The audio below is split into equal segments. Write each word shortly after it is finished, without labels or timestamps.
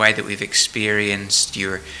way that we've experienced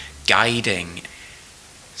your guiding.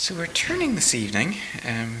 So we're turning this evening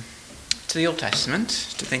to the Old Testament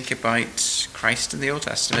to think about Christ in the Old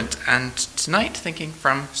Testament, and tonight thinking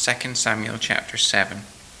from 2 Samuel chapter 7.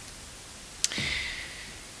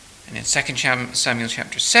 And in 2 Samuel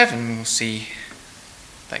chapter 7 we'll see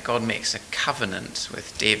that God makes a covenant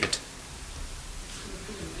with David.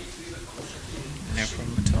 No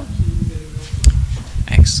problem at all.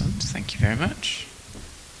 Excellent, thank you very much.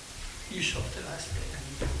 You shot the last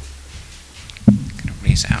bit. I'm going to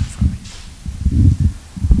raise it up for me.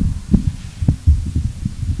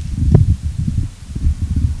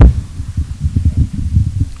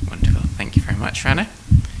 Wonderful, thank you very much, Rana.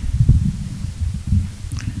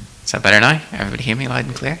 Is that better now? Everybody hear me loud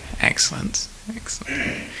and clear? Excellent,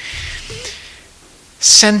 excellent.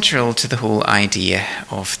 Central to the whole idea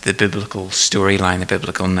of the biblical storyline, the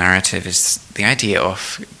biblical narrative, is the idea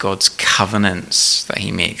of God's covenants that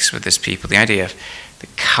he makes with his people. The idea of the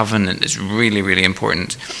covenant is really, really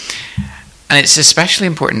important. And it's especially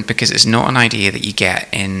important because it's not an idea that you get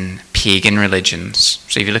in pagan religions.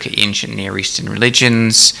 So if you look at ancient Near Eastern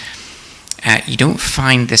religions, you don't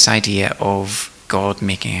find this idea of God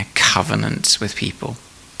making a covenant with people.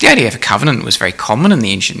 The idea of a covenant was very common in the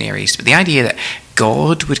ancient Near East, but the idea that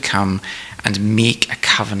God would come and make a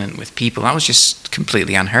covenant with people, that was just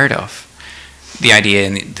completely unheard of. The idea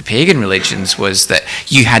in the pagan religions was that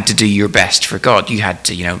you had to do your best for God. You had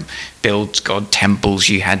to, build God temples.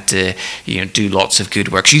 You had to, do lots of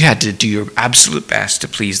good works. You had to do your absolute best to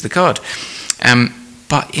please the God.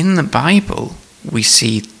 But in the Bible, we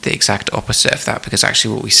see the exact opposite of that, because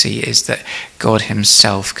actually what we see is that God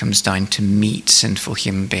himself comes down to meet sinful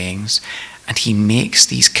human beings, and he makes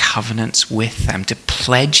these covenants with them to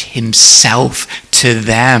pledge himself to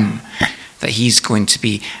them, that he's going to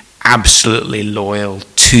be absolutely loyal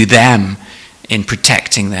to them in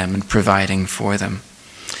protecting them and providing for them.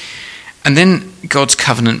 And then God's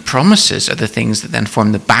covenant promises are the things that then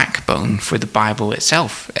form the backbone for the Bible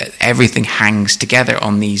itself. Everything hangs together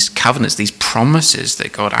on these covenants, these promises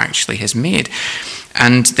that God actually has made.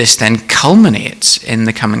 And this then culminates in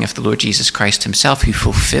the coming of the Lord Jesus Christ himself, who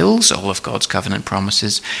fulfills all of God's covenant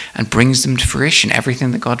promises and brings them to fruition.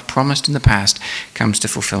 Everything that God promised in the past comes to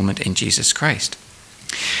fulfillment in Jesus Christ.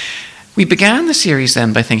 We began the series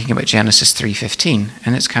then by thinking about Genesis 3:15,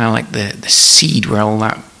 and it's kind of like the seed where all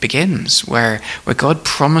that begins, where God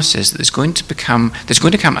promises that there's going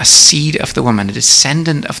to come a seed of the woman, a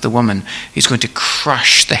descendant of the woman, who's going to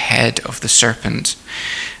crush the head of the serpent.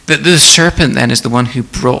 That the serpent then is the one who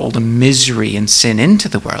brought all the misery and sin into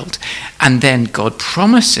the world, and then God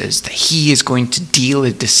promises that he is going to deal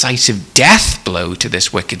a decisive death blow to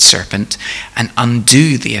this wicked serpent and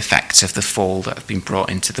undo the effects of the fall that have been brought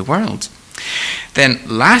into the world. Then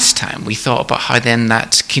last time we thought about how then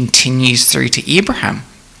that continues through to Abraham.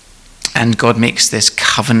 And God makes this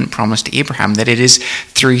covenant promise to Abraham that it is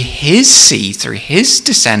through his seed, through his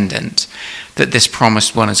descendant, that this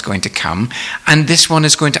promised one is going to come. And this one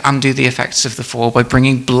is going to undo the effects of the fall by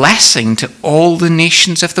bringing blessing to all the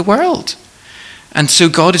nations of the world. And so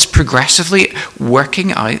God is progressively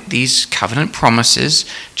working out these covenant promises,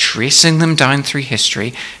 tracing them down through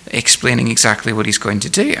history, explaining exactly what he's going to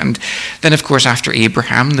do. And then, of course, after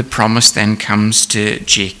Abraham, the promise then comes to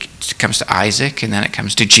Isaac, and then it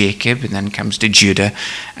comes to Jacob, and then it comes to Judah,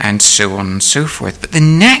 and so on and so forth. But the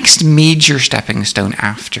next major stepping stone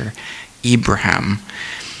after Abraham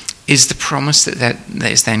is the promise that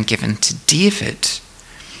is then given to David.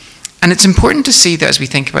 And it's important to see that as we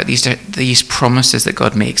think about these promises that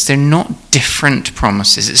God makes, they're not different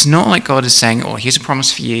promises. It's not like God is saying, oh, here's a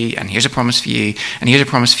promise for you, and here's a promise for you, and here's a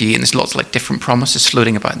promise for you, and there's lots of different promises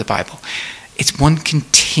floating about in the Bible. It's one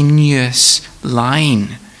continuous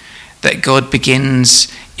line that God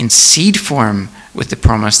begins in seed form with the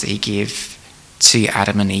promise that he gave to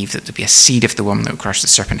Adam and Eve, that there'd be a seed of the woman that would crush the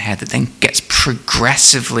serpent head, that then gets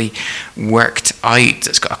progressively worked out,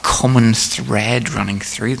 that's got a common thread running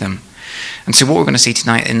through them. And so what we're going to see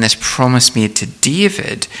tonight in this promise made to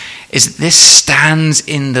David is that this stands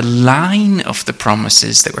in the line of the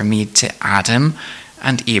promises that were made to Adam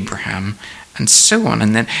and Abraham and so on.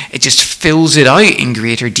 And then it just fills it out in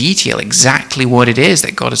greater detail, exactly what it is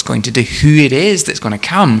that God is going to do, who it is that's going to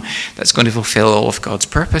come, that's going to fulfill all of God's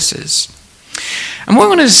purposes. And what we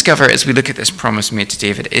want to discover as we look at this promise made to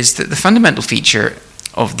David is that the fundamental feature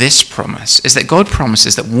of this promise is that God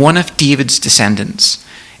promises that one of David's descendants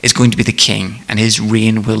is going to be the king, and his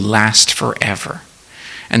reign will last forever.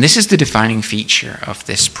 And this is the defining feature of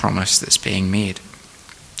this promise that's being made.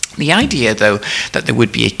 The idea, though, that there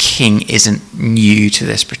would be a king isn't new to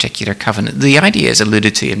this particular covenant. The idea is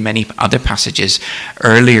alluded to in many other passages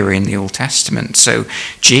earlier in the Old Testament. So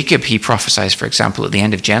Jacob, he prophesies, for example, at the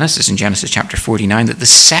end of Genesis, in Genesis chapter 49, that the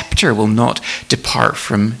scepter will not depart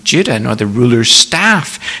from Judah, nor the ruler's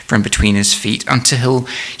staff from between his feet, until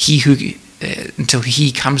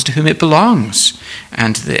he comes to whom it belongs,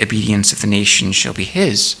 and the obedience of the nation shall be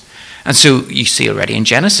his. And so you see already in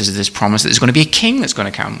Genesis this promise that there's going to be a king that's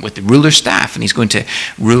going to come with the ruler's staff, and he's going to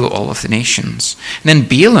rule all of the nations. And then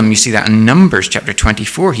Balaam, you see that in Numbers chapter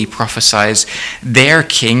 24, he prophesies their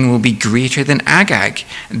king will be greater than Agag.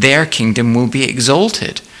 Their kingdom will be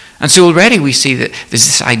exalted. And so already we see that there's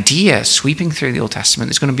this idea sweeping through the Old Testament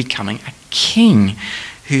that's going to be coming a king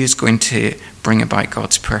who is going to bring about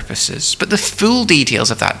God's purposes. But the full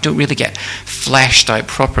details of that don't really get fleshed out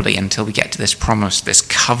properly until we get to this promise, this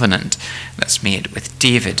covenant that's made with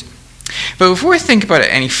David. But before we think about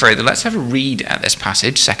it any further, let's have a read at this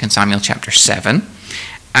passage, 2 Samuel chapter 7,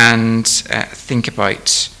 and think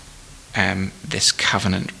about this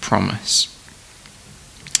covenant promise.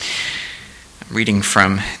 I'm reading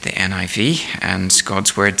from the NIV, and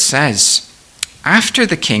God's word says, "After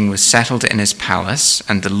the king was settled in his palace,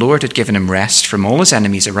 and the Lord had given him rest from all his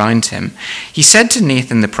enemies around him, he said to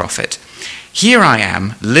Nathan the prophet, 'Here I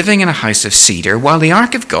am, living in a house of cedar, while the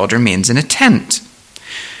ark of God remains in a tent.'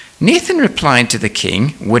 Nathan replied to the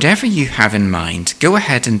king, 'Whatever you have in mind, go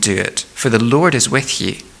ahead and do it, for the Lord is with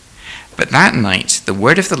you.' But that night the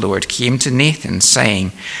word of the Lord came to Nathan,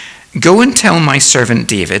 saying, 'Go and tell my servant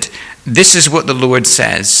David, this is what the Lord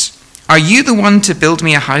says. Are you the one to build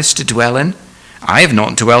me a house to dwell in? I have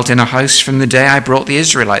not dwelt in a house from the day I brought the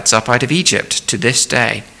Israelites up out of Egypt to this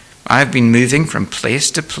day. I have been moving from place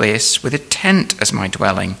to place with a tent as my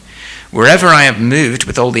dwelling. Wherever I have moved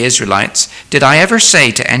with all the Israelites, did I ever say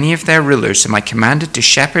to any of their rulers whom I commanded to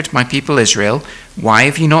shepherd my people Israel, why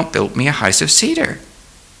have you not built me a house of cedar?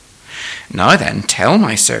 Now then, tell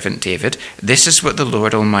my servant David, this is what the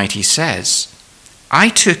Lord Almighty says. I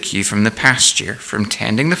took you from the pasture, from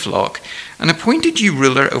tending the flock, and appointed you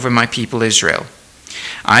ruler over my people Israel.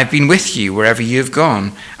 I have been with you wherever you have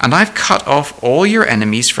gone, and I've cut off all your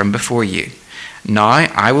enemies from before you. Now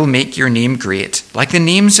I will make your name great, like the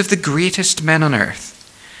names of the greatest men on earth.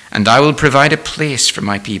 And I will provide a place for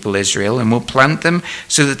my people Israel, and will plant them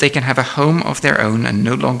so that they can have a home of their own and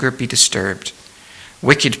no longer be disturbed.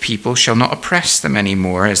 Wicked people shall not oppress them any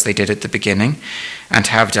more as they did at the beginning, and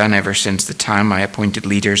have done ever since the time I appointed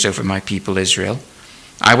leaders over my people Israel.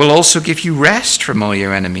 I will also give you rest from all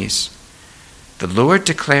your enemies. The Lord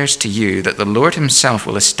declares to you that the Lord himself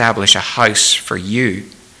will establish a house for you.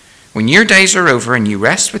 When your days are over and you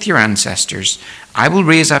rest with your ancestors, I will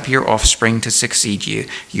raise up your offspring to succeed you,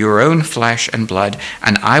 your own flesh and blood,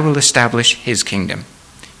 and I will establish his kingdom.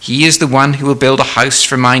 He is the one who will build a house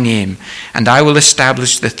for my name, and I will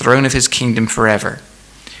establish the throne of his kingdom forever.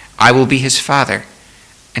 I will be his father,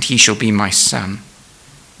 and he shall be my son.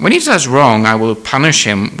 When he does wrong, I will punish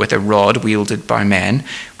him with a rod wielded by men,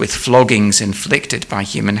 with floggings inflicted by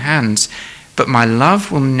human hands. But my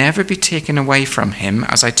love will never be taken away from him,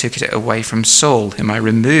 as I took it away from Saul, whom I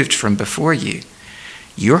removed from before you.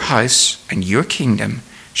 Your house and your kingdom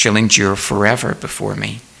shall endure forever before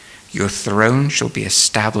me. Your throne shall be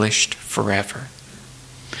established forever."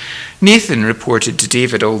 Nathan reported to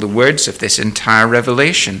David all the words of this entire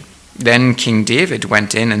revelation. Then King David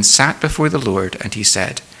went in and sat before the Lord, and he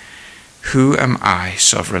said, "Who am I,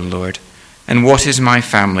 sovereign Lord, and what is my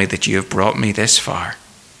family that you have brought me this far?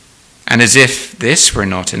 And as if this were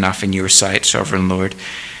not enough in your sight, sovereign Lord,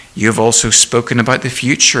 you have also spoken about the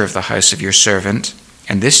future of the house of your servant,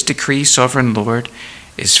 and this decree, sovereign Lord,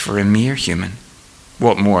 is for a mere human.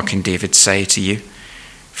 What more can David say to you?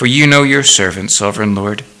 For you know your servant, sovereign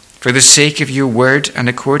Lord. For the sake of your word and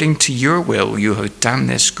according to your will, you have done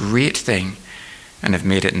this great thing and have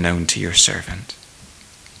made it known to your servant."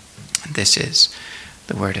 And this is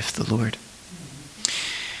the word of the Lord.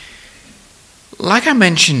 Like I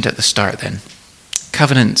mentioned at the start then,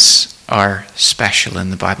 covenants are special in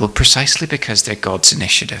the Bible precisely because they're God's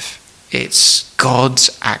initiative. It's God's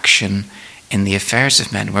action in the affairs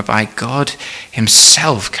of men, whereby God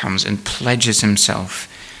himself comes and pledges himself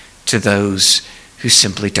to those who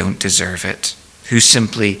simply don't deserve it, who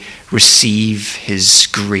simply receive his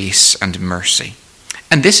grace and mercy.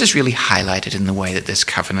 And this is really highlighted in the way that this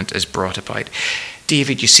covenant is brought about.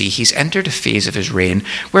 David, you see, he's entered a phase of his reign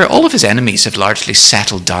where all of his enemies have largely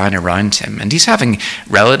settled down around him, and he's having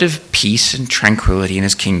relative peace and tranquility in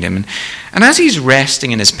his kingdom. And as he's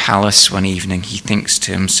resting in his palace one evening, he thinks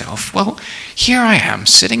to himself, well, here I am,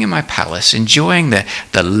 sitting in my palace, enjoying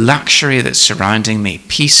the luxury that's surrounding me,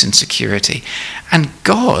 peace and security, and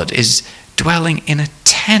God is dwelling in a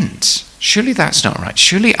tent. Surely that's not right.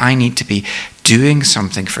 Surely I need to be doing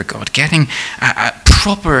something for God, getting a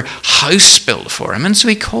proper house built for him. And so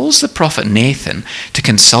he calls the prophet Nathan to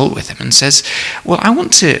consult with him and says, well, I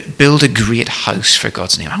want to build a great house for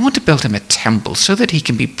God's name. I want to build him a temple so that he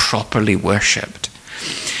can be properly worshipped.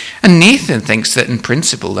 And Nathan thinks that in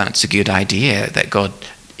principle that's a good idea, that God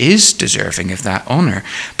is deserving of that honor.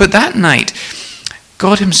 But that night,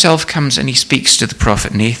 God himself comes and he speaks to the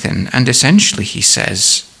prophet Nathan, and essentially he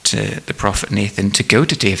says to the prophet Nathan to go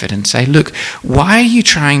to David and say, look, why are you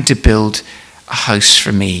trying to build a house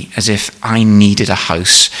for me as if I needed a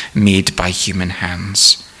house made by human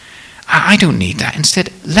hands? I don't need that.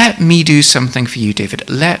 Instead, let me do something for you, David.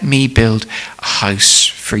 Let me build a house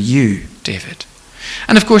for you, David.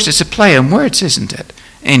 And of course, it's a play on words, isn't it?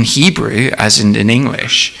 In Hebrew, as in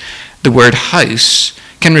English, the word house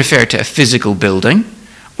can refer to a physical building,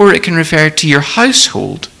 or it can refer to your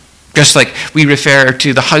household. Just like we refer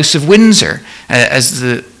to the House of Windsor as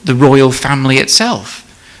the royal family itself.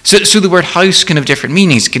 So the word house can have different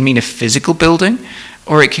meanings. It can mean a physical building,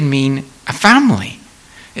 or it can mean a family.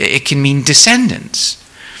 It can mean descendants.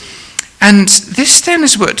 And this then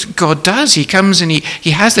is what God does. He comes and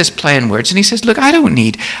he has this play on words, and he says, look, I don't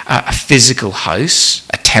need a physical house,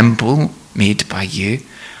 a temple made by you.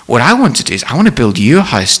 What I want to do is I want to build you a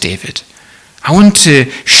house, David. I want to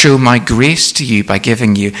show my grace to you by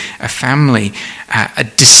giving you a family, a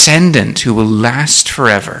descendant who will last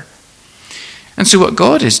forever. And so what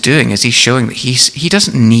God is doing is he's showing that he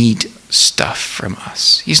doesn't need stuff from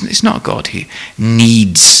us. He's not a God who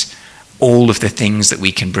needs all of the things that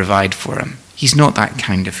we can provide for him. He's not that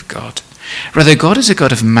kind of God. Rather, God is a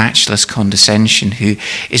God of matchless condescension who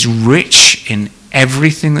is rich in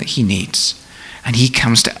everything that he needs. And he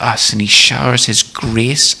comes to us and he showers his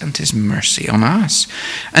grace and his mercy on us.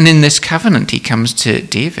 And in this covenant, he comes to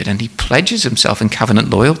David and he pledges himself in covenant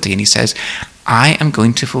loyalty. And he says, I am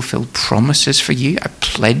going to fulfill promises for you. I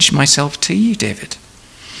pledge myself to you, David.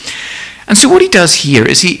 And so what he does here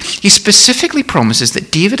is he specifically promises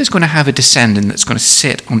that David is going to have a descendant that's going to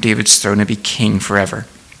sit on David's throne and be king forever.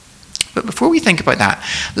 But before we think about that,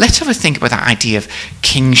 let's have a think about that idea of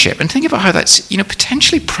kingship and think about how that's,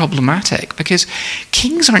 potentially problematic, because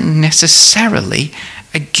kings aren't necessarily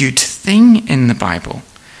a good thing in the Bible.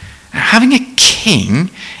 Having a king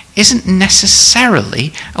isn't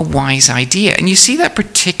necessarily a wise idea. And you see that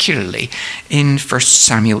particularly in 1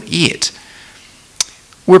 Samuel 8,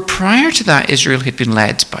 where prior to that, Israel had been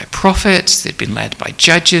led by prophets, they'd been led by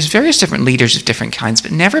judges, various different leaders of different kinds,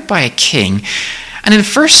 but never by a king. And in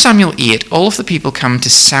 1 Samuel 8, all of the people come to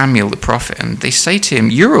Samuel the prophet and they say to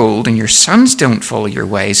him, you're old and your sons don't follow your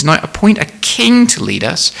ways. Now appoint a king to lead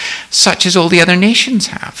us, such as all the other nations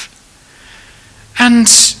have. And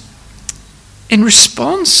in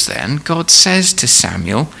response then, God says to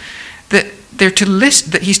Samuel that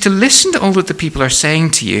he's to listen to all that the people are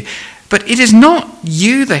saying to you, but it is not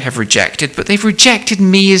you they have rejected, but they've rejected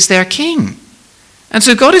me as their king. And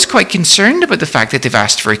so God is quite concerned about the fact that they've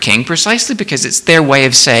asked for a king, precisely because it's their way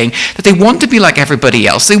of saying that they want to be like everybody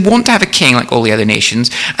else. They want to have a king like all the other nations,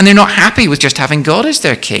 and they're not happy with just having God as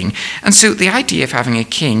their king. And so the idea of having a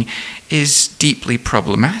king is deeply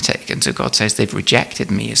problematic. And so God says they've rejected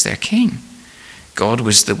me as their king. God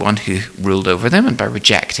was the one who ruled over them, and by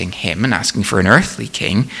rejecting him and asking for an earthly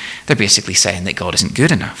king, they're basically saying that God isn't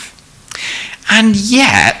good enough. And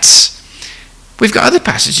yet, we've got other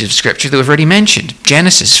passages of Scripture that we've already mentioned.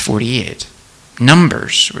 Genesis 48,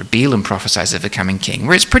 Numbers, where Balaam prophesies of a coming king,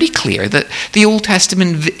 where it's pretty clear that the Old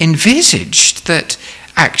Testament envisaged that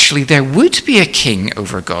actually there would be a king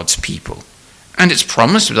over God's people. And it's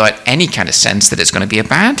promised without any kind of sense that it's going to be a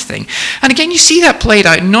bad thing. And again, you see that played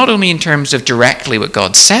out not only in terms of directly what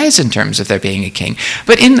God says in terms of there being a king,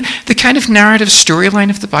 but in the kind of narrative storyline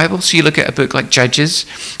of the Bible. So you look at a book like Judges,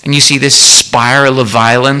 and you see this spiral of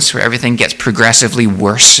violence where everything gets progressively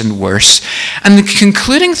worse and worse. And the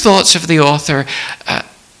concluding thoughts of the author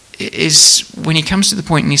is when he comes to the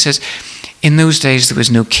point and he says, in those days there was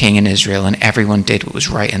no king in Israel, and everyone did what was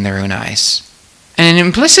right in their own eyes. And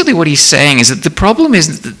implicitly what he's saying is that the problem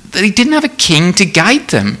is that they didn't have a king to guide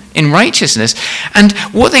them in righteousness. And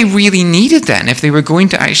what they really needed then, if they were going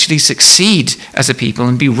to actually succeed as a people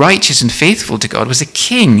and be righteous and faithful to God, was a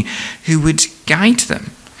king who would guide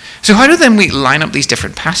them. So how do then we line up these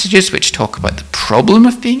different passages which talk about the problem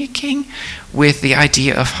of being a king with the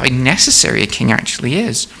idea of how necessary a king actually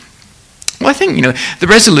is. Well, I think, the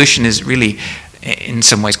resolution is really, in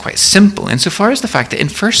some ways, quite simple, insofar as the fact that in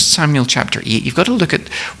 1 Samuel chapter 8, you've got to look at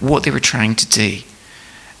what they were trying to do.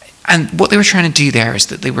 And what they were trying to do there is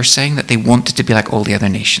that they were saying that they wanted to be like all the other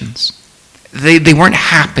nations. They weren't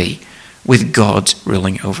happy with God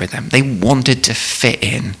ruling over them. They wanted to fit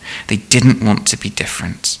in. They didn't want to be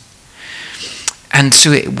different. And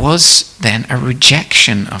so it was then a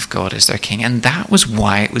rejection of God as their king, and that was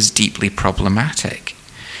why it was deeply problematic.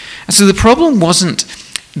 And so the problem wasn't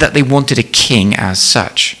that they wanted a king as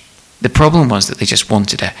such. The problem was that they just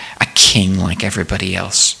wanted a king like everybody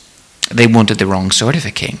else. They wanted the wrong sort of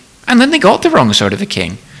a king. And then they got the wrong sort of a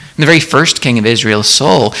king. And the very first king of Israel,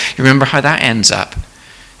 Saul, you remember how that ends up?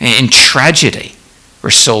 In tragedy, where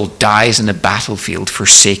Saul dies in a battlefield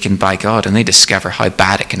forsaken by God, and they discover how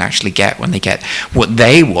bad it can actually get when they get what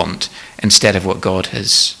they want instead of what God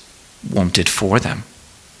has wanted for them.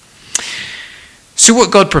 So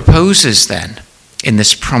what God proposes then in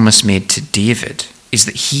this promise made to David is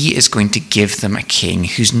that he is going to give them a king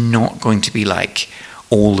who's not going to be like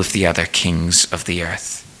all of the other kings of the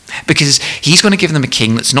earth. Because he's going to give them a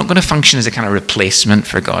king that's not going to function as a kind of replacement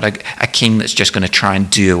for God, a king that's just going to try and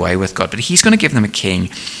do away with God. But he's going to give them a king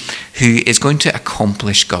who is going to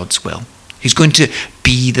accomplish God's will, who's going to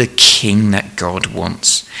be the king that God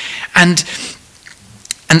wants. And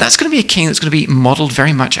that's going to be a king that's going to be modeled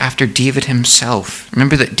very much after David himself.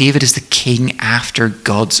 Remember that David is the king after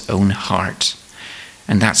God's own heart.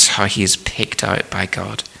 And that's how he is picked out by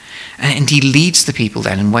God. And he leads the people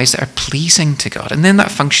then in ways that are pleasing to God. And then that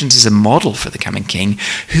functions as a model for the coming king,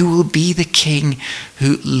 who will be the king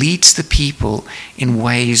who leads the people in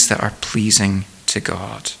ways that are pleasing to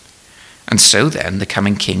God. And so then the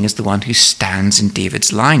coming king is the one who stands in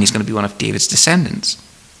David's line. He's going to be one of David's descendants.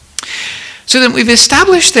 So then we've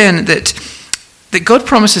established then that God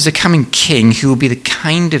promises a coming king who will be the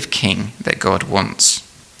kind of king that God wants.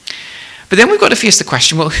 But then we've got to face the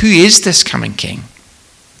question, well, who is this coming king?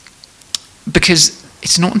 Because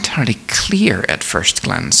it's not entirely clear at first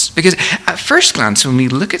glance. Because at first glance, when we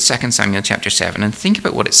look at 2 Samuel chapter 7 and think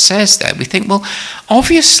about what it says there, we think, well,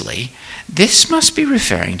 obviously, this must be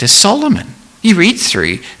referring to Solomon. You read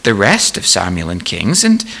through the rest of Samuel and Kings,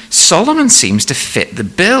 and Solomon seems to fit the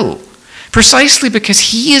bill, precisely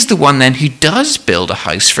because he is the one then who does build a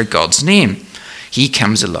house for God's name. He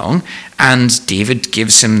comes along, and David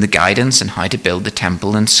gives him the guidance on how to build the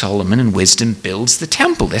temple, and Solomon in wisdom builds the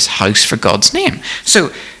temple, this house for God's name.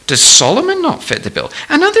 So does Solomon not fit the bill?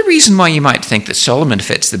 Another reason why you might think that Solomon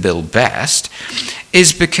fits the bill best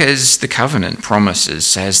is because the covenant promises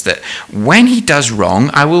says that when he does wrong,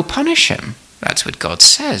 I will punish him. That's what God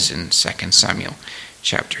says in 2 Samuel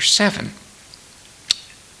chapter 7.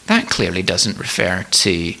 That clearly doesn't refer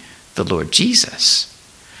to the Lord Jesus.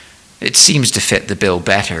 It seems to fit the bill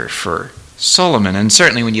better for Solomon. And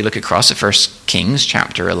certainly when you look across at 1 Kings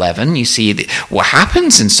chapter 11, you see what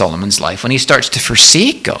happens in Solomon's life when he starts to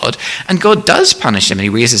forsake God, and God does punish him, and he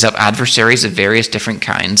raises up adversaries of various different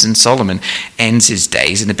kinds, and Solomon ends his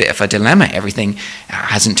days in a bit of a dilemma. Everything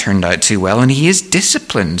hasn't turned out too well, and he is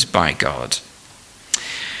disciplined by God.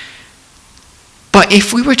 But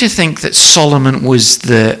if we were to think that Solomon was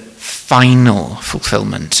the final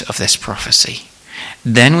fulfillment of this prophecy,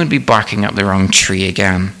 then we'd be barking up the wrong tree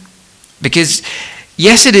again. Because,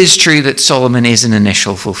 yes, it is true that Solomon is an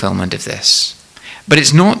initial fulfillment of this, but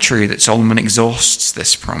it's not true that Solomon exhausts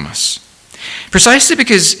this promise. Precisely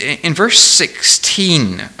because in verse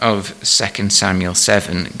 16 of 2 Samuel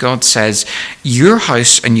 7, God says, "Your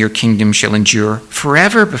house and your kingdom shall endure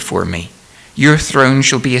forever before me. Your throne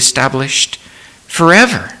shall be established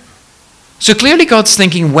forever." So clearly God's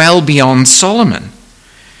thinking well beyond Solomon.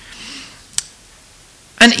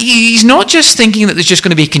 And he's not just thinking that there's just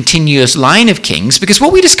going to be a continuous line of kings, because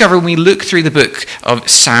what we discover when we look through the book of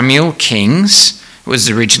Samuel, Kings, was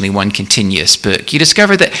originally one continuous book, you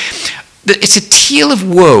discover that it's a tale of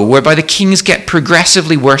woe whereby the kings get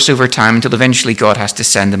progressively worse over time until eventually God has to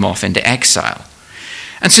send them off into exile.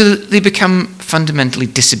 And so they become fundamentally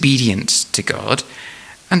disobedient to God.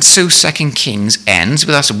 And so 2 Kings ends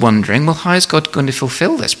with us wondering, well, how is God going to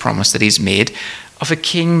fulfill this promise that he's made of a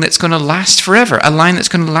king that's going to last forever, a line that's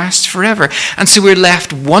going to last forever? And so we're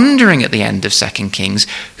left wondering at the end of 2 Kings,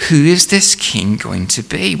 who is this king going to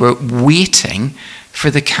be? We're waiting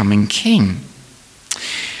for the coming king.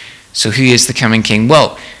 So who is the coming king?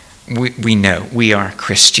 Well, we know we are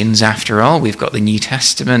Christians after all. We've got the New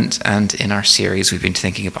Testament, and in our series we've been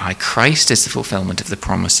thinking about how Christ is the fulfillment of the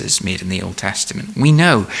promises made in the Old Testament. We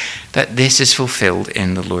know that this is fulfilled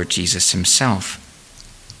in the Lord Jesus himself.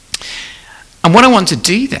 And what I want to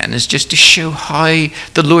do then is just to show how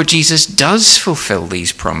the Lord Jesus does fulfill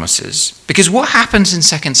these promises. Because what happens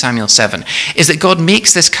in 2 Samuel 7 is that God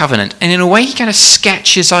makes this covenant, and in a way he kind of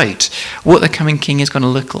sketches out what the coming king is going to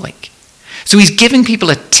look like. So he's giving people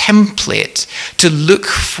a template to look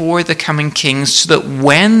for the coming king so that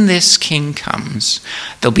when this king comes,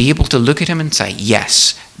 they'll be able to look at him and say,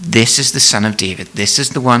 yes, this is the Son of David. This is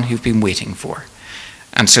the one who've been waiting for.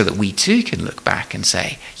 And so that we too can look back and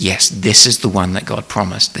say, yes, this is the one that God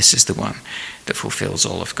promised. This is the one that fulfills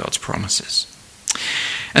all of God's promises.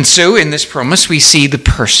 And so in this promise, we see the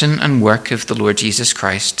person and work of the Lord Jesus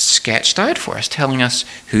Christ sketched out for us, telling us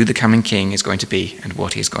who the coming king is going to be and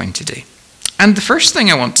what he's going to do. And the first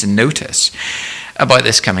thing I want to notice about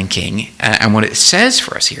this coming king and what it says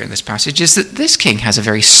for us here in this passage is that this king has a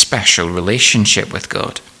very special relationship with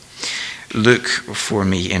God. Look for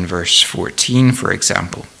me in verse 14, for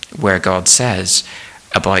example, where God says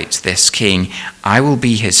about this king, I will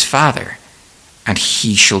be his father, and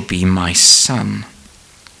he shall be my son.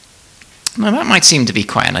 Now that might seem to be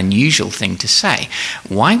quite an unusual thing to say.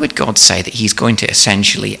 Why would God say that he's going to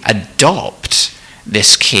essentially adopt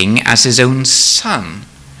this king as his own son?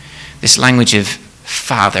 This language of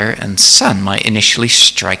father and son might initially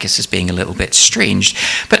strike us as being a little bit strange.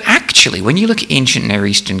 But actually, when you look at ancient Near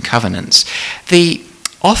Eastern covenants, they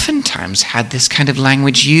oftentimes had this kind of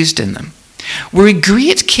language used in them, where a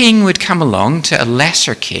great king would come along to a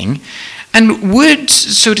lesser king and would,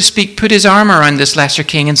 so to speak, put his arm around this lesser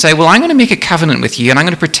king and say, well, I'm going to make a covenant with you, and I'm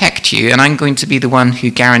going to protect you, and I'm going to be the one who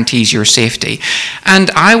guarantees your safety. And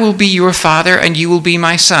I will be your father, and you will be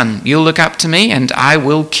my son. You'll look up to me, and I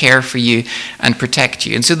will care for you and protect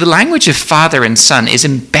you. And so the language of father and son is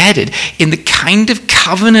embedded in the kind of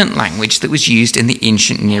covenant language that was used in the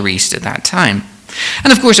ancient Near East at that time.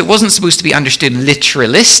 And of course, it wasn't supposed to be understood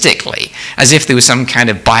literalistically, as if there was some kind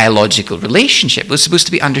of biological relationship. It was supposed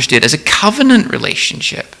to be understood as a covenant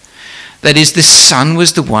relationship. That is, the son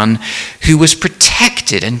was the one who was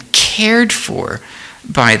protected and cared for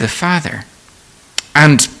by the father.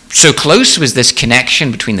 And so close was this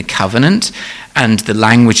connection between the covenant and the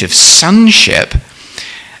language of sonship,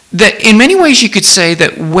 that in many ways you could say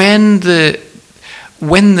that when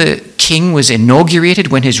the king was inaugurated,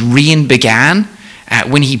 when his reign began,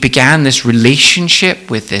 when he began this relationship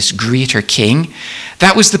with this greater king,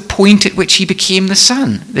 that was the point at which he became the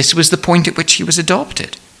son. This was the point at which he was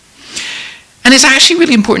adopted. And it's actually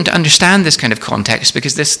really important to understand this kind of context,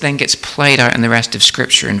 because this then gets played out in the rest of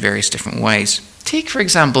Scripture in various different ways. Take, for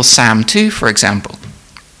example, Psalm 2, for example.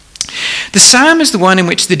 The psalm is the one in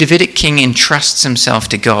which the Davidic king entrusts himself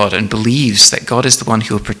to God and believes that God is the one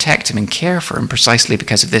who will protect him and care for him precisely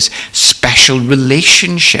because of this special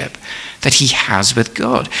relationship that he has with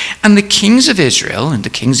God. And the kings of Israel, and the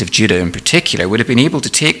kings of Judah in particular, would have been able to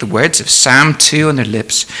take the words of Psalm 2 on their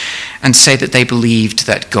lips and say that they believed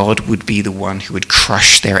that God would be the one who would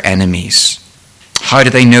crush their enemies. How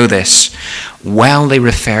do they know this? Well, they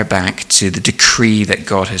refer back to the decree that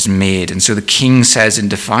God has made. And so the king says, in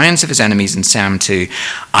defiance of his enemies in Psalm 2,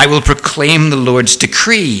 I will proclaim the Lord's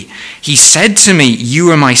decree. He said to me,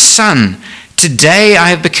 you are my son. Today I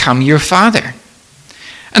have become your father.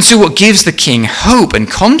 And so what gives the king hope and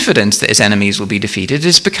confidence that his enemies will be defeated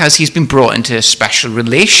is because he's been brought into a special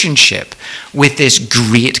relationship with this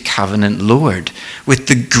great covenant Lord, with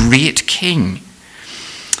the great king.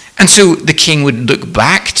 And so the king would look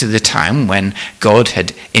back to the time when God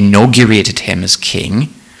had inaugurated him as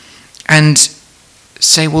king and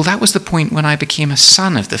say, well, that was the point when I became a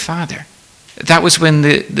son of the Father. That was when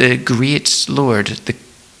the great Lord,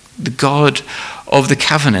 the God of the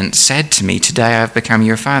covenant, said to me, today I have become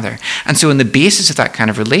your father. And so on the basis of that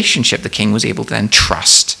kind of relationship, the king was able to then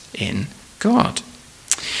trust in God.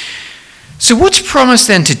 So what's promised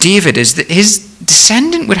then to David is that his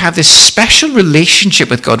descendant would have this special relationship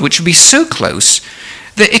with God, which would be so close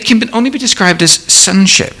that it can only be described as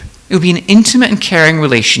sonship. It would be an intimate and caring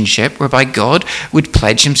relationship whereby God would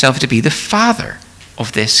pledge himself to be the father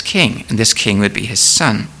of this king, and this king would be his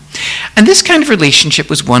son. And this kind of relationship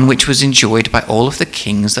was one which was enjoyed by all of the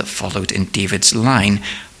kings that followed in David's line,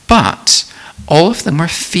 but all of them were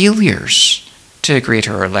failures to a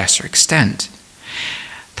greater or lesser extent.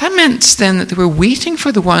 That meant then that they were waiting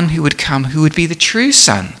for the one who would come, who would be the true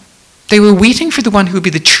son. They were waiting for the one who would be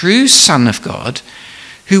the true Son of God,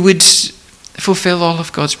 who would fulfill all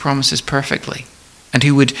of God's promises perfectly, and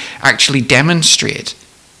who would actually demonstrate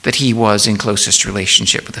that he was in closest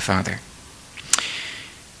relationship with the Father.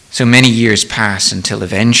 So many years pass until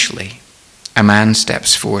eventually a man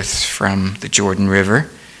steps forth from the Jordan River,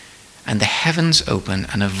 and the heavens open,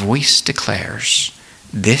 and a voice declares,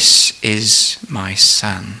 this is my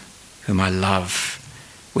son, whom I love.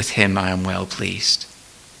 With him I am well pleased.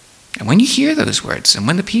 And when you hear those words, and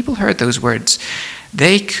when the people heard those words,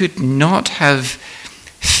 they could not have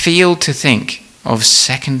failed to think of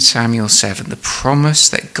 2 Samuel 7, the promise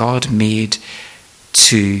that God made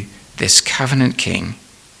to this covenant king.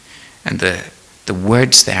 And the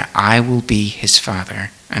words there, I will be his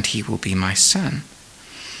father, and he will be my son.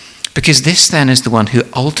 Because this then is the one who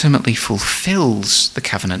ultimately fulfills the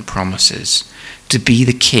covenant promises to be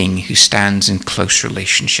the king who stands in close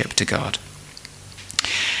relationship to God.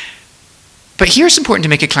 But here it's important to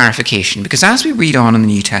make a clarification, because as we read on in the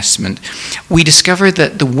New Testament, we discover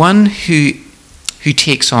that the one who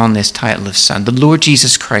takes on this title of son, the Lord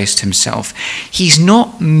Jesus Christ himself, he's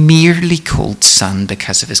not merely called son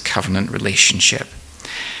because of his covenant relationship.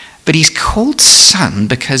 But he's called son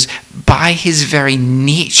because by his very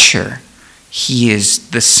nature, he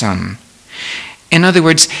is the son. In other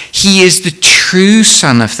words, he is the true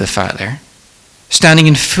son of the Father, standing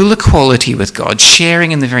in full equality with God,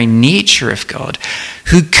 sharing in the very nature of God,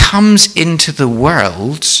 who comes into the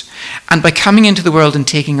world, and by coming into the world and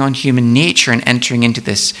taking on human nature and entering into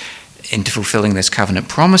fulfilling this covenant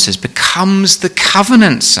promises, becomes the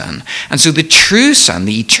covenant son. And so the true son,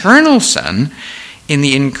 the eternal son, in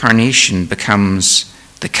the incarnation becomes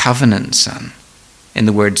the covenant son. In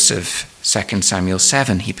the words of 2 Samuel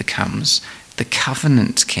 7, he becomes the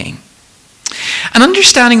covenant king. And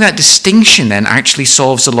understanding that distinction then actually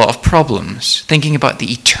solves a lot of problems, thinking about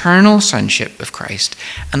the eternal sonship of Christ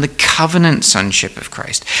and the covenant sonship of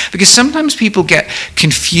Christ. Because sometimes people get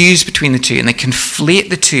confused between the two and they conflate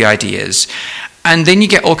the two ideas. And then you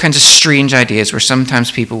get all kinds of strange ideas where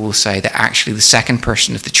sometimes people will say that actually the second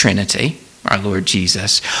person of the Trinity, our Lord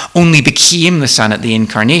Jesus, only became the Son at the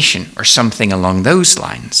incarnation, or something along those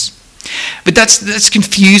lines. But that's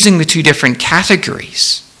confusing the two different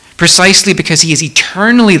categories, precisely because he is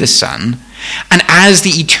eternally the Son, and as the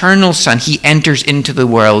eternal Son, he enters into the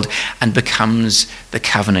world and becomes the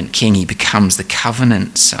covenant king. He becomes the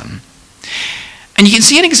covenant son. And you can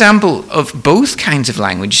see an example of both kinds of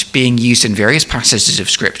language being used in various passages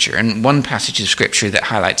of Scripture. And one passage of Scripture that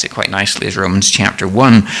highlights it quite nicely is Romans chapter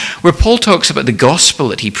 1, where Paul talks about the gospel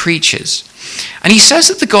that he preaches. And he says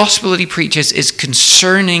that the gospel that he preaches is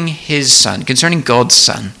concerning his Son, concerning God's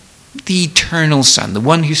Son, the eternal Son, the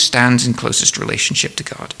one who stands in closest relationship to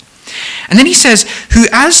God. And then he says, who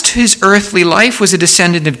as to his earthly life was a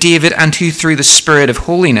descendant of David, and who through the Spirit of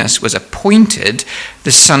holiness was appointed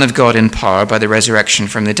the Son of God in power by the resurrection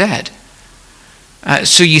from the dead.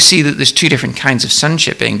 So you see that there's two different kinds of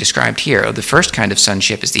sonship being described here. The first kind of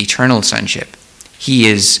sonship is the eternal sonship.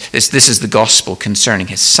 This is the gospel concerning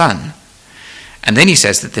his Son. And then he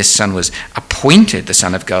says that this Son was appointed the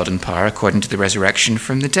Son of God in power according to the resurrection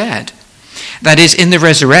from the dead. That is, in the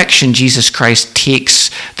resurrection, Jesus Christ takes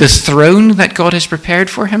the throne that God has prepared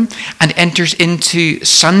for him and enters into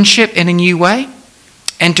sonship in a new way,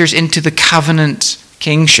 enters into the covenant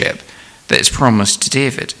kingship that is promised to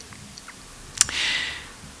David.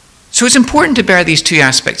 So it's important to bear these two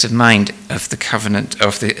aspects of mind of the covenant,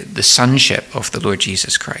 of the sonship of the Lord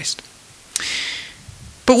Jesus Christ.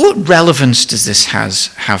 But what relevance does this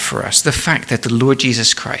have for us? The fact that the Lord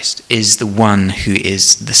Jesus Christ is the one who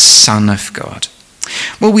is the Son of God.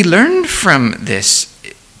 Well, we learn from this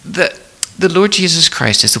that the Lord Jesus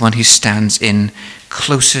Christ is the one who stands in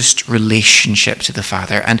closest relationship to the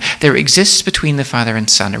Father. And there exists between the Father and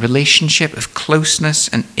Son a relationship of closeness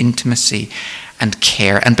and intimacy and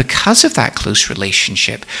care. And because of that close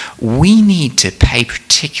relationship, we need to pay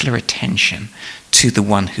particular attention to the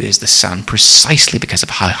one who is the Son, precisely because of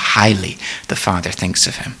how highly the Father thinks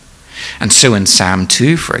of him. And so in Psalm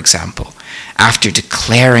 2, for example, after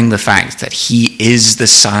declaring the fact that he is the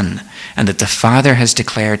Son and that the Father has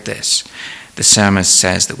declared this, the psalmist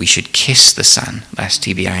says that we should kiss the Son lest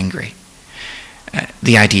he be angry.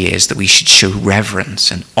 The idea is that we should show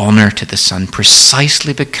reverence and honor to the Son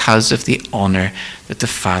precisely because of the honor that the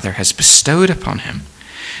Father has bestowed upon him.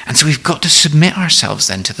 And so we've got to submit ourselves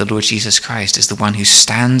then to the Lord Jesus Christ as the one who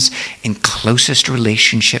stands in closest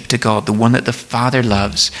relationship to God, the one that the Father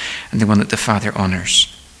loves and the one that the Father honors.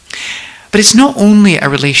 But it's not only a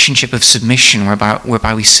relationship of submission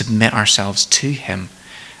whereby we submit ourselves to him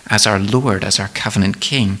as our Lord, as our covenant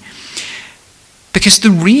King. Because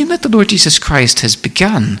the reign that the Lord Jesus Christ has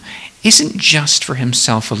begun isn't just for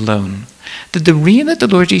himself alone. That the reign that the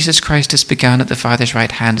Lord Jesus Christ has begun at the Father's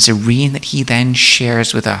right hand is a reign that he then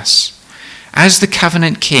shares with us. As the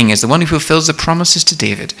covenant king, as the one who fulfills the promises to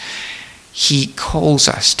David, he calls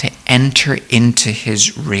us to enter into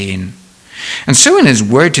his reign. And so in his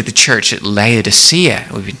word to the church at Laodicea,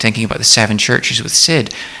 we've been thinking about the 7 churches with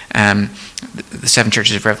Sid, the 7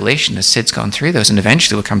 churches of Revelation, as Sid's gone through those, and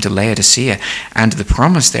eventually we'll come to Laodicea, and the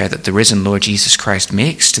promise there that the risen Lord Jesus Christ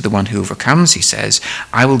makes to the one who overcomes. He says,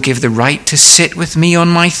 I will give the right to sit with me on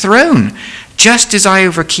my throne, just as I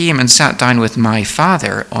overcame and sat down with my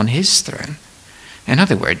Father on his throne. In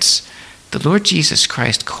other words, the Lord Jesus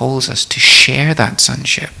Christ calls us to share that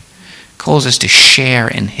sonship, calls us to share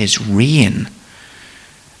in his reign.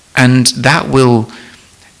 And that will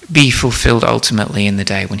be fulfilled ultimately in the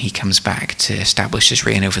day when he comes back to establish his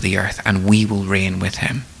reign over the earth, and we will reign with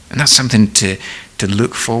him. And that's something to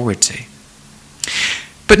look forward to.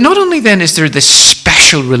 But not only then is there this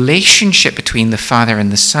special relationship between the Father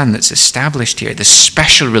and the Son that's established here, this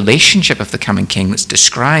special relationship of the coming King that's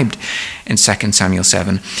described in 2 Samuel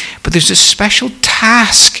 7, but there's a special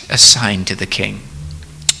task assigned to the King.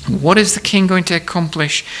 What is the King going to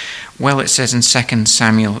accomplish? Well, it says in 2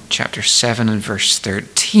 Samuel chapter 7 and verse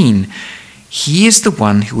 13, he is the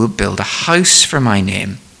one who will build a house for my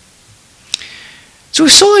name. So we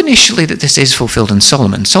saw initially that this is fulfilled in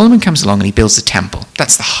Solomon. Solomon comes along and he builds the temple.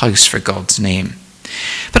 That's the house for God's name.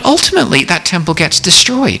 But ultimately that temple gets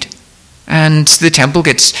destroyed. And the temple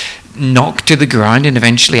gets knocked to the ground, and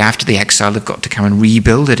eventually after the exile they've got to come and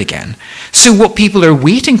rebuild it again. So what people are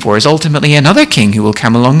waiting for is ultimately another king who will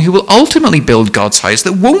come along who will ultimately build God's house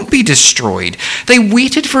that won't be destroyed. They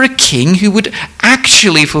waited for a king who would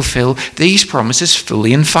actually fulfill these promises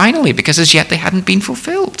fully and finally, because as yet they hadn't been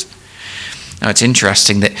fulfilled. Now it's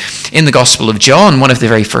interesting that in the Gospel of John, one of the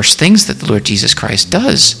very first things that the Lord Jesus Christ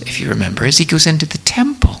does, if you remember, is he goes into the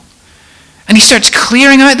temple. And he starts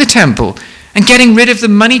clearing out the temple and getting rid of the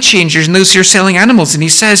money changers and those who are selling animals. And he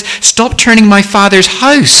says, stop turning my Father's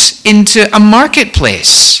house into a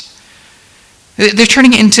marketplace. They're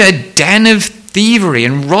turning it into a den of thievery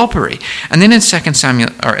and robbery. And then in 2 Samuel,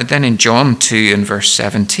 or then in John 2 and verse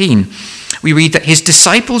 17, we read that his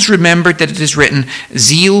disciples remembered that it is written,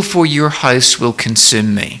 zeal for your house will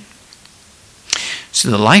consume me. So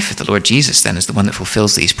the life of the Lord Jesus then is the one that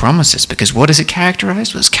fulfills these promises, because what is it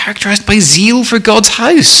characterized? Well, it's characterized by zeal for God's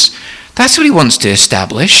house. That's what he wants to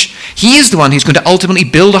establish. He is the one who's going to ultimately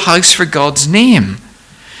build a house for God's name.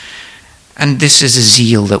 And this is a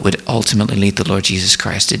zeal that would ultimately lead the Lord Jesus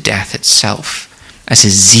Christ to death itself, as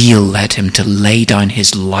his zeal led him to lay down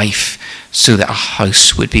his life so that a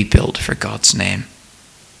house would be built for God's name.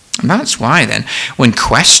 And that's why then, when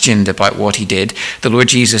questioned about what he did, the Lord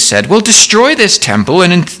Jesus said, well, destroy this temple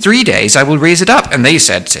and in 3 days I will raise it up. And they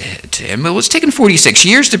said to him, well, it's taken 46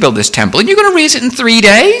 years to build this temple and you're going to raise it in 3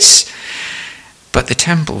 days? But the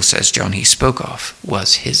temple, says John, he spoke of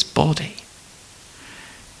was his body.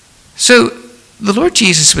 So the Lord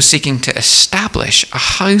Jesus was seeking to establish a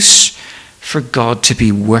house for God to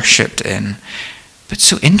be worshipped in. But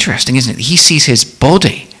so interesting, isn't it? He sees his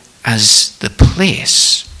body as the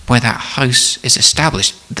place where that house is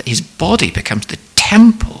established, that his body becomes the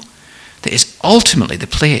temple that is ultimately the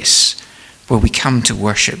place where we come to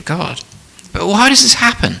worship God. But how does this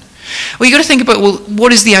happen? Well, you've got to think about, well,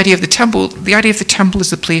 what is the idea of the temple? The idea of the temple is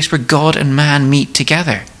the place where God and man meet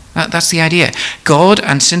together. That's the idea. God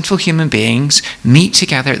and sinful human beings meet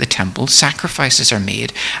together at the temple, sacrifices are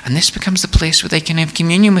made, and this becomes the place where they can have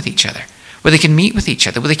communion with each other, where they can meet with each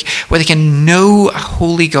other, where they can know a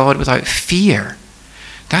holy God without fear.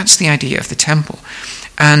 That's the idea of the temple.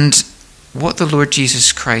 And what the Lord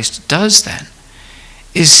Jesus Christ does then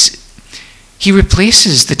is he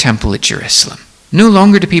replaces the temple at Jerusalem. No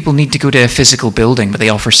longer do people need to go to a physical building where they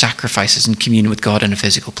offer sacrifices and commune with God in a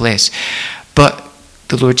physical place. But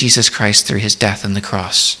the Lord Jesus Christ, through his death on the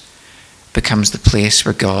cross, becomes the place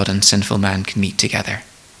where God and sinful man can meet together,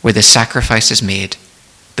 where the sacrifice is made,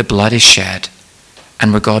 the blood is shed,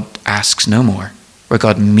 and where God asks no more, where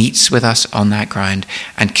God meets with us on that ground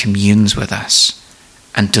and communes with us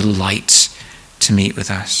and delights to meet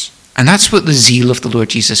with us. And that's what the zeal of the Lord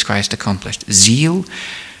Jesus Christ accomplished. Zeal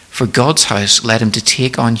for God's house led him to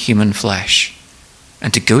take on human flesh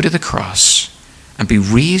and to go to the cross and be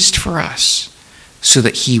raised for us so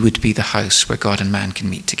that he would be the house where God and man can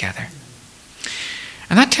meet together.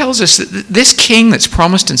 And that tells us that this king that's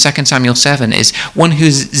promised in 2 Samuel 7 is one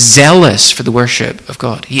who's zealous for the worship of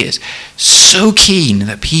God. He is so keen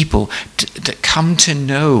that people that come to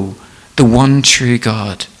know the one true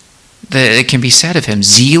God, that it can be said of him,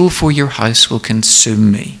 zeal for your house will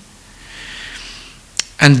consume me.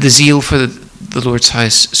 And the zeal for the Lord's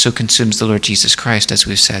house so consumes the Lord Jesus Christ, as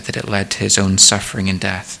we've said, that it led to his own suffering and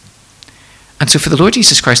death. And so for the Lord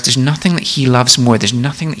Jesus Christ, there's nothing that he loves more, there's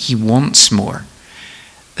nothing that he wants more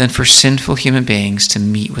than for sinful human beings to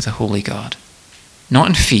meet with a holy God. not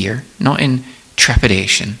in fear, not in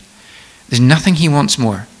trepidation. There's nothing he wants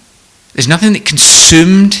more. There's nothing that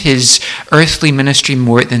consumed his earthly ministry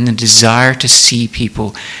more than the desire to see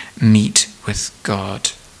people meet with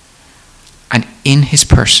God. And in his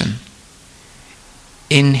person,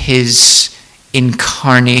 in his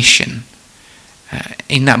incarnation,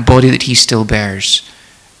 in that body that he still bears,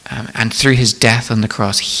 and through his death on the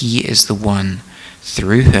cross, he is the one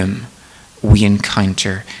through whom we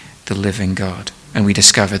encounter the living God. And we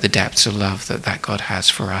discover the depths of love that God has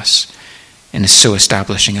for us, and is so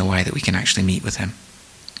establishing a way that we can actually meet with him.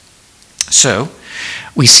 So,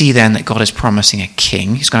 we see then that God is promising a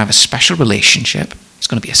king. He's going to have a special relationship. He's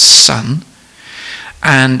going to be a son.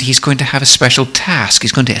 And he's going to have a special task.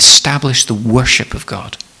 He's going to establish the worship of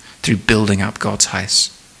God through building up God's house.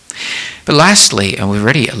 But lastly, and we've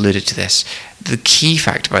already alluded to this, the key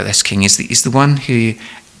fact about this king is the one who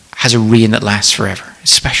has a reign that lasts forever, a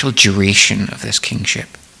special duration of this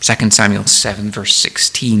kingship. 2 Samuel 7 verse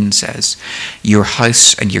 16 says, "Your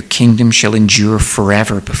house and your kingdom shall endure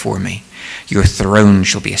forever before me. Your throne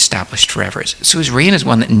shall be established forever." So his reign is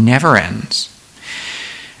one that never ends.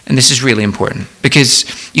 And this is really important because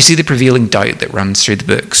you see the prevailing doubt that runs through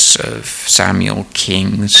the books of Samuel,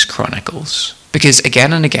 Kings, Chronicles. Because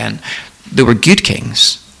again and again, there were good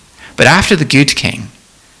kings. But after the good king,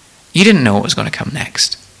 you didn't know what was going to come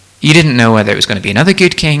next. You didn't know whether it was going to be another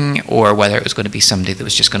good king or whether it was going to be somebody that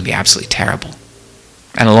was just going to be absolutely terrible.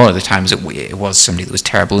 And a lot of the times it was somebody that was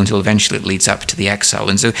terrible until eventually it leads up to the exile.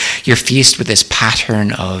 And so you're faced with this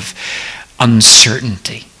pattern of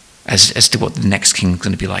uncertainty as to what the next king is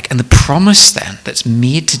going to be like. And the promise then that's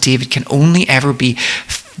made to David can only ever be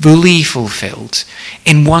fully fulfilled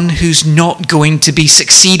in one who's not going to be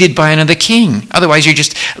succeeded by another king. Otherwise you're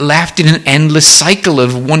just left in an endless cycle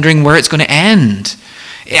of wondering where it's going to end.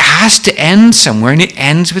 It has to end somewhere, and it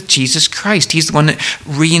ends with Jesus Christ. He's the one that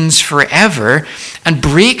reigns forever and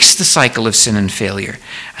breaks the cycle of sin and failure.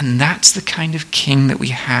 And that's the kind of king that we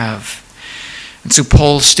have. And so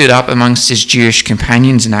Paul stood up amongst his Jewish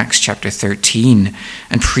companions in Acts chapter 13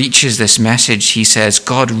 and preaches this message. He says,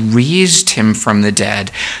 God raised him from the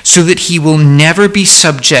dead so that he will never be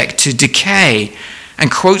subject to decay. And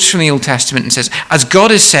quotes from the Old Testament and says, as God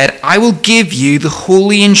has said, I will give you the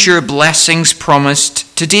holy and sure blessings promised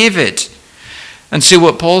to David. And so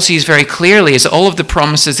what Paul sees very clearly is that all of the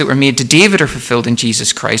promises that were made to David are fulfilled in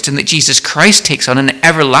Jesus Christ, and that Jesus Christ takes on an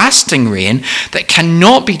everlasting reign that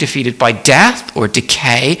cannot be defeated by death or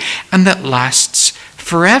decay, and that lasts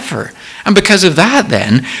forever. And because of that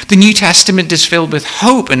then, the New Testament is filled with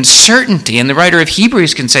hope and certainty, and the writer of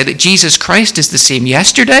Hebrews can say that Jesus Christ is the same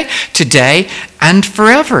yesterday, today, and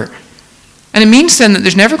forever. And it means then that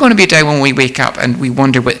there's never going to be a day when we wake up and we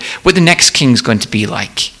wonder what the next king's going to be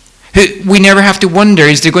like. We never have to wonder,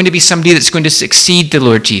 is there going to be somebody that's going to succeed the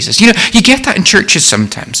Lord Jesus? You know, you get that in churches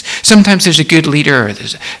sometimes. Sometimes there's a good leader or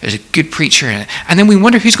there's a good preacher, and then we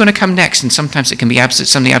wonder who's going to come next, and sometimes it can be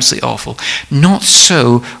something absolutely awful. Not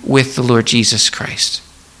so with the Lord Jesus Christ,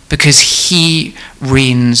 because he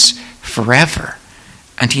reigns forever,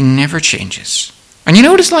 and he never changes. And you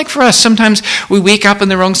know what it's like for us? Sometimes we wake up on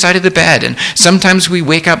the wrong side of the bed, and sometimes we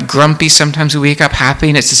wake up grumpy, sometimes we wake up happy,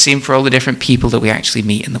 and it's the same for all the different people that we actually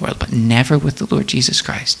meet in the world, but never with the Lord Jesus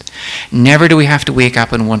Christ. Never do we have to wake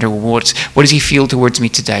up and wonder, well, what does he feel towards me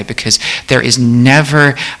today? Because there is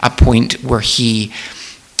never a point where he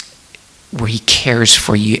cares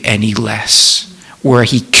for you any less, where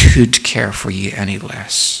he could care for you any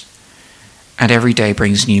less. And every day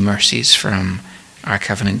brings new mercies from our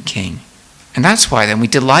covenant King. And that's why then we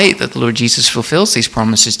delight that the Lord Jesus fulfills these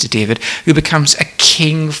promises to David, who becomes a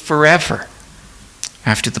king forever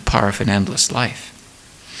after the power of an endless life.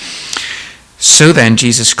 So then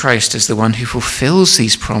Jesus Christ is the one who fulfills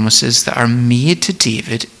these promises that are made to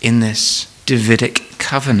David in this Davidic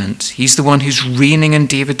covenant. He's the one who's reigning on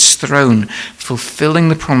David's throne, fulfilling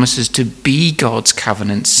the promises to be God's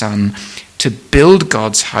covenant son, to build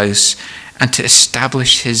God's house, and to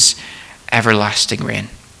establish his everlasting reign.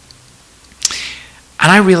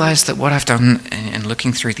 And I realize that what I've done in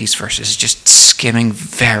looking through these verses is just skimming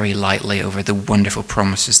very lightly over the wonderful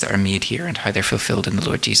promises that are made here and how they're fulfilled in the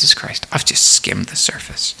Lord Jesus Christ. I've just skimmed the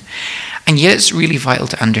surface. And yet it's really vital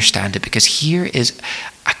to understand it, because here is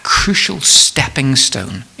a crucial stepping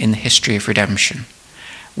stone in the history of redemption,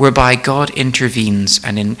 whereby God intervenes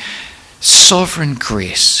and in sovereign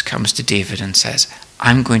grace comes to David and says,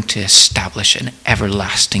 I'm going to establish an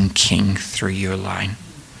everlasting king through your line.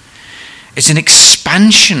 It's an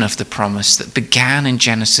expansion of the promise that began in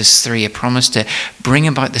Genesis 3, a promise to bring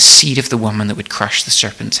about the seed of the woman that would crush the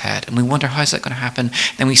serpent's head. And we wonder, how's that going to happen?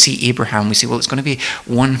 Then we see Abraham. We say, well, it's going to be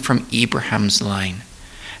one from Abraham's line.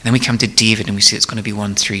 And then we come to David and we see it's going to be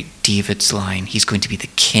one through David's line. He's going to be the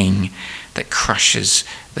king that crushes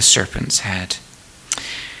the serpent's head.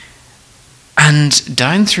 And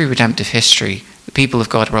down through redemptive history, the people of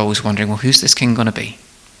God were always wondering, well, who's this king going to be?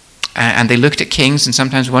 And they looked at kings and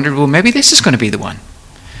sometimes wondered, well, maybe this is going to be the one.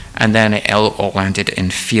 And then it all ended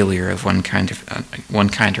in failure of one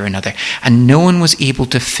kind or another. And no one was able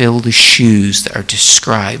to fill the shoes that are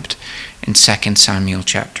described in 2 Samuel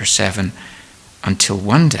chapter 7 until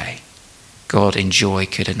one day God in joy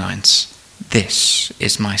could announce, this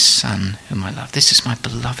is my son whom I love. This is my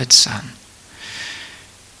beloved son.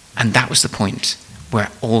 And that was the point where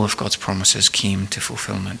all of God's promises came to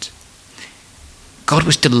fulfillment. God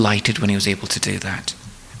was delighted when he was able to do that.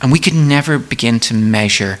 And we could never begin to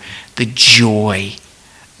measure the joy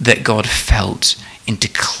that God felt in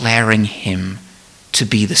declaring him to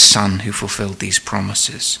be the Son who fulfilled these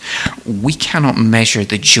promises. We cannot measure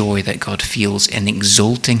the joy that God feels in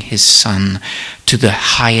exalting his Son to the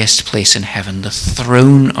highest place in heaven, the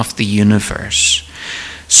throne of the universe,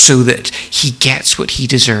 so that he gets what he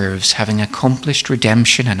deserves, having accomplished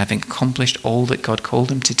redemption and having accomplished all that God called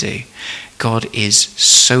him to do. God is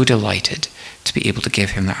so delighted to be able to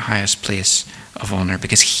give him that highest place of honor,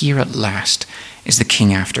 because here at last is the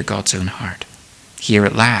king after God's own heart. Here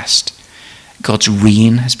at last, God's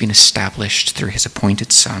reign has been established through his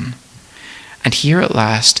appointed Son. And here at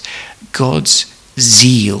last, God's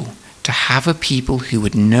zeal to have a people who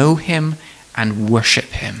would know him and worship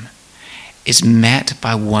him is met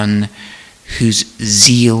by one whose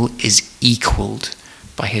zeal is equaled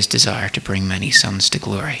by his desire to bring many sons to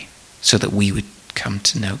glory, so that we would come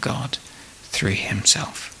to know God through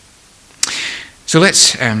himself. So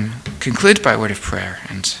let's conclude by a word of prayer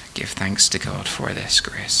and give thanks to God for this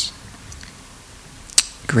grace.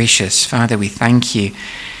 Gracious Father, we thank you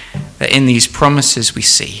that in these promises we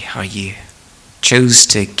see how you chose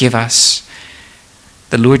to give us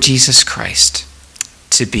the Lord Jesus Christ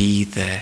to be the